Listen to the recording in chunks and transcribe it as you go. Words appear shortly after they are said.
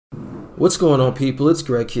What's going on, people? It's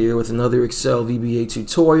Greg here with another Excel VBA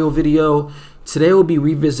tutorial video. Today we'll be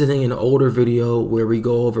revisiting an older video where we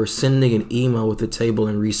go over sending an email with a table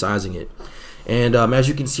and resizing it. And as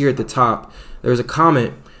you can see here at the top, there's a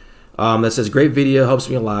comment that says, "Great video, helps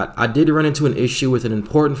me a lot. I did run into an issue with an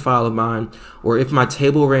important file of mine where if my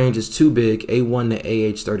table range is too big, A1 to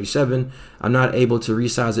AH37, I'm not able to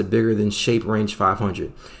resize it bigger than ShapeRange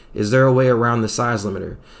 500. Is there a way around the size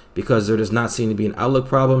limiter? Because there does not seem to be an Outlook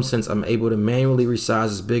problem since I'm able to manually resize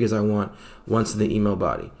as big as I want once in the email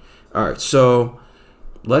body." All right, so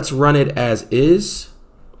let's run it as is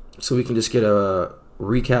so we can just get a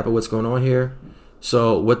recap of what's going on here.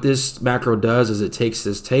 So what this macro does is it takes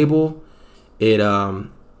this table, it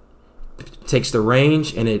takes the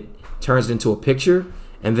range and it turns it into a picture,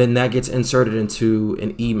 and then that gets inserted into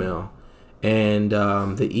an email. And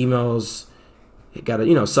the emails, it got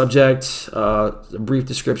a subject, a brief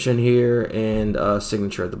description here, and a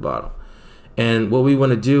signature at the bottom. And what we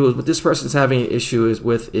want to do is, what this person's having an issue is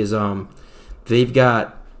they've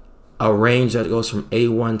got a range that goes from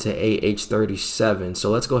A1 to AH37.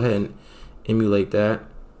 So let's go ahead and emulate that.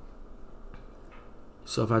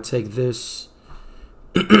 So if I take this,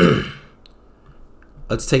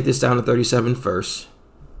 let's take this down to 37 first.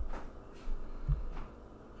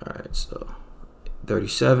 All right, so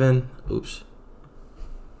 37, oops.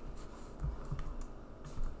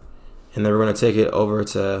 And then we're going to take it over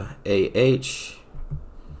to AH.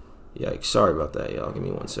 Yikes, sorry about that, y'all. Give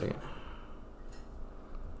me 1 second.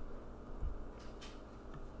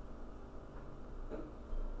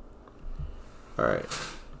 All right.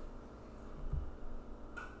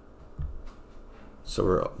 So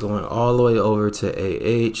we're going all the way over to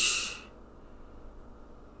AH.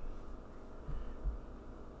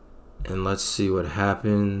 And let's see what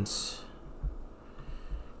happens.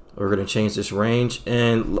 We're going to change this range,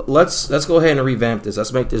 and let's go ahead and revamp this.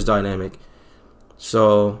 Let's make this dynamic.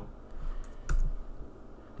 So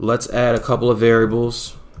let's add a couple of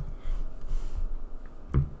variables.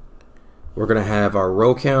 We're going to have our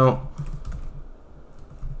row count.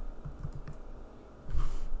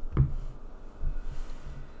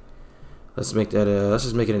 Let's make that let's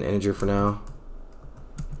just make it an integer for now.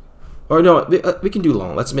 Or no, we can do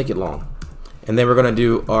long. Let's make it long. And then we're going to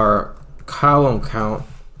do our column count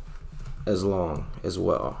as long as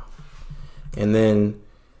well. And then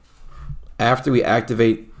after we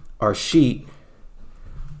activate our sheet,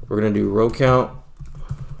 we're going to do row count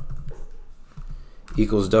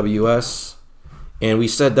equals ws, and we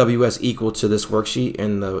set ws equal to this worksheet,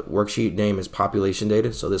 and the worksheet name is population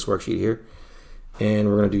data, so this worksheet here. And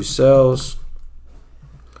we're going to do cells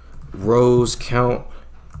rows count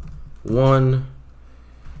 1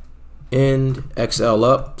 end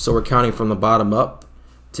xlUp, so we're counting from the bottom up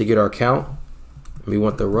to get our count. We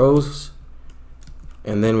want the rows,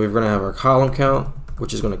 and then we're going to have our column count,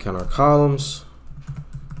 which is going to count our columns.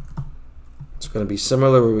 It's going to be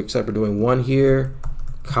similar, except we're doing 1 here,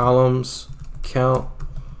 columns count.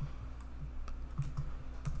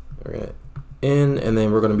 We're going to end, and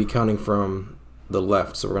then we're going to be counting from the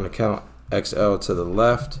left, so we're going to count XL to the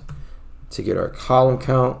left to get our column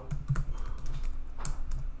count.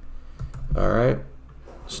 All right,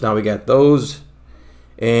 so now we got those.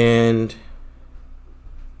 And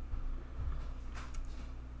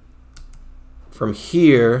from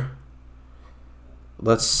here,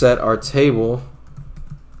 let's set our table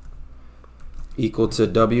equal to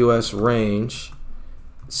ws.Range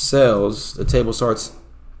cells. The table starts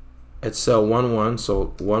at cell 11,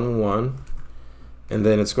 so 11, and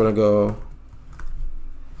then it's going to go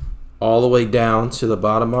all the way down to the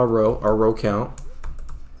bottom of our row count,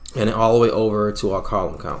 and then all the way over to our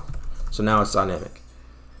column count. So now it's dynamic.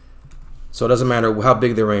 So it doesn't matter how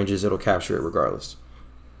big the range is, it'll capture it regardless.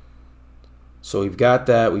 So we've got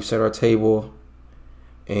that, we've set our table,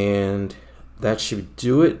 and that should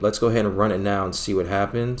do it. Let's go ahead and run it now and see what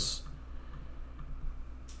happens.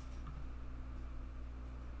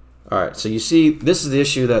 All right, so you see, this is the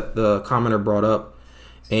issue that the commenter brought up,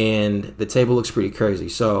 and the table looks pretty crazy.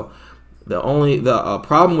 So the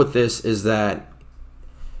problem with this is that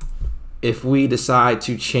if we decide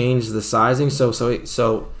to change the sizing,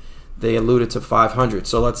 so they alluded to 500.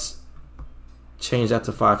 So let's change that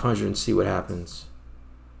to 500 and see what happens.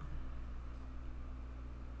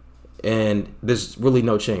 And there's really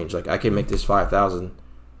no change. Like, I can make this 5,000.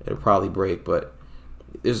 It'll probably break, but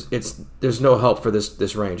there's no help for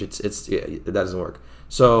this range. That doesn't work.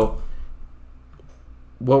 So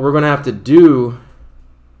what we're going to have to do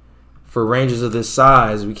for ranges of this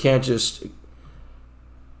size, we can't just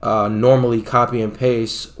normally copy and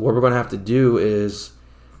paste. What we're going to have to do is,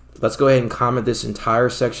 let's go ahead and comment this entire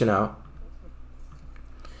section out,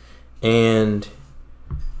 and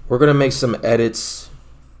we're going to make some edits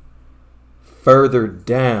further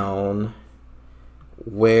down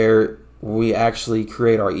where we actually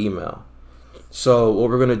create our email. So what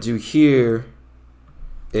we're going to do here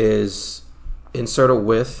is insert a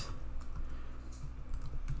with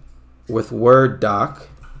wordDoc,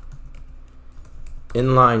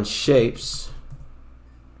 inline shapes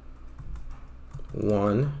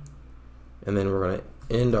 1, and then we're going to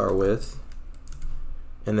end our with,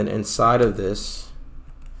 and then inside of this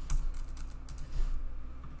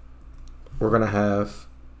we're going to have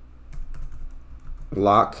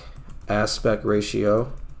lock aspect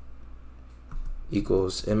ratio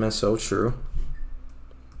equals msoTrue,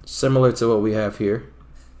 similar to what we have here.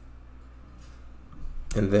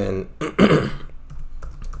 And then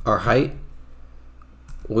our height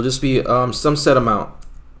will just be some set amount,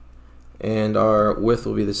 and our width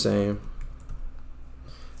will be the same.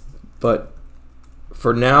 But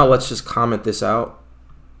for now, let's just comment this out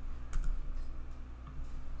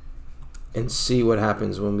and see what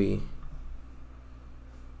happens when we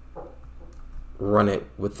run it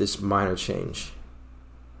with this minor change.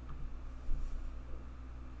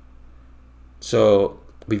 So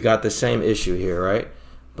we've got the same issue here, right?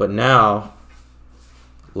 But now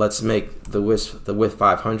let's make the width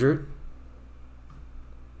 500.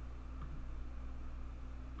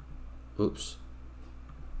 Oops.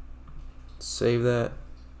 Save that.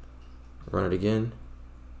 Run it again.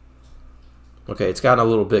 Okay, it's gotten a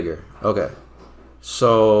little bigger. Okay,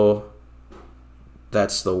 so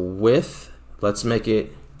that's the width. Let's make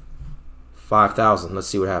it 5,000. Let's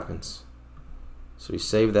see what happens. So we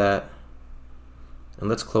save that, and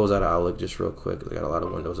let's close out Outlook just real quick. I got a lot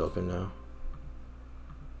of windows open now.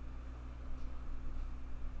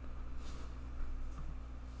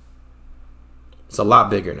 It's a lot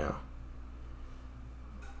bigger now.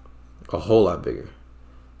 A whole lot bigger.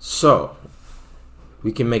 So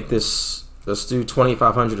we can make this, let's do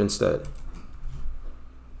 2,500 instead.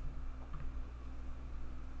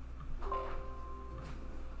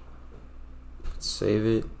 Save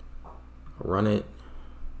it, run it,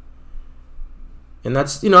 and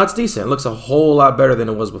that's, that's decent. It looks a whole lot better than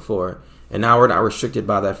it was before, and now we're not restricted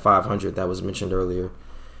by that 500 that was mentioned earlier.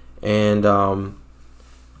 And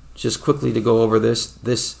just quickly to go over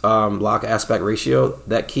this lock aspect ratio,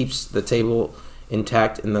 that keeps the table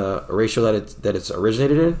intact in the ratio that it's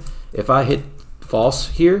originated in. If I hit false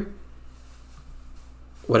here,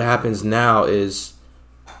 what happens now is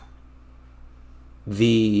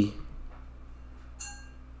the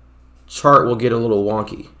chart will get a little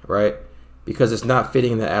wonky, right? Because it's not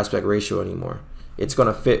fitting in the aspect ratio anymore. It's going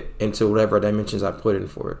to fit into whatever dimensions I put in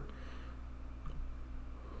for it.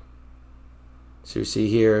 So you see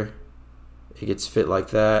here, it gets fit like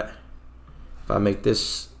that. If I make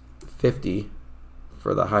this 50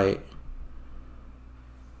 for the height,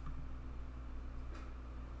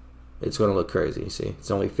 it's going to look crazy. You see,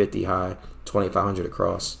 it's only 50 high, 2,500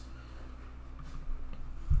 across.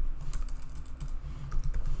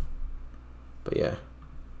 But yeah,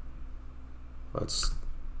 let's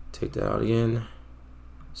take that out again,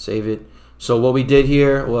 save it. So what we did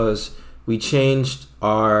here was we changed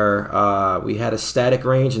our, we had a static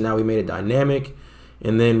range and now we made it dynamic.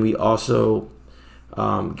 And then we also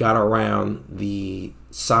got around the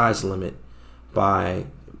size limit by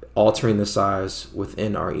altering the size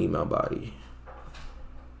within our email body.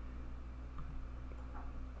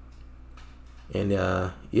 And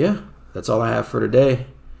yeah, that's all I have for today.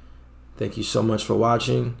 Thank you so much for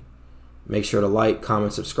watching. Make sure to like,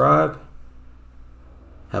 comment, subscribe.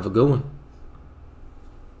 Have a good one.